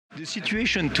The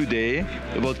situation today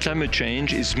about climate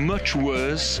change is much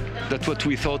worse than what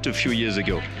we thought a few years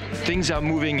ago. Things are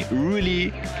moving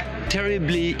really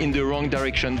terribly in the wrong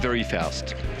direction very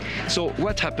fast. So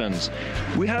what happens?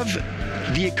 We have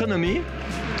the economy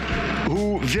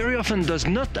who very often does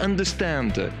not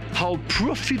understand how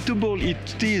profitable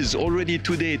it is already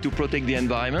today to protect the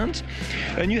environment.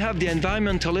 And you have the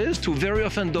environmentalists who very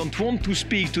often don't want to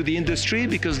speak to the industry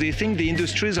because they think the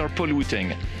industries are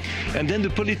polluting. And then the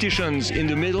politicians in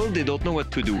the middle, they don't know what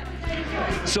to do.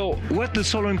 So what the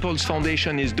Solar Impulse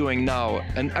Foundation is doing now,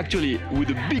 and actually with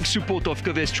the big support of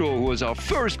Covestro, who was our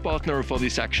first partner for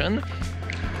this action,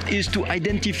 is to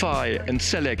identify and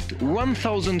select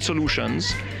 1,000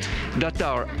 solutions that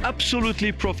are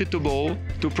absolutely profitable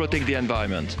to protect the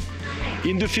environment.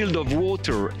 In the field of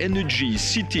water, energy,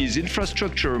 cities,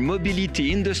 infrastructure,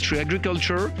 mobility, industry,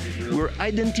 agriculture, we're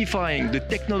identifying the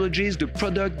technologies, the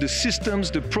product, the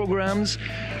systems, the programs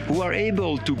who are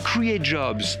able to create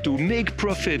jobs, to make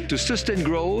profit, to sustain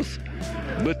growth,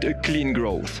 but a clean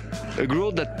growth. A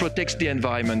growth that protects the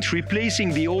environment,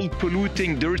 replacing the old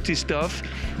polluting, dirty stuff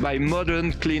by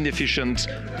modern, clean, efficient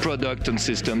products and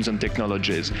systems and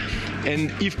technologies.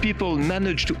 And if people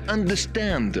manage to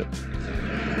understand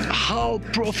how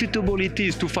profitable it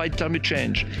is to fight climate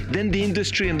change, then the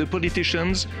industry and the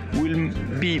politicians will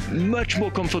be much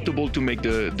more comfortable to make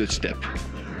the step.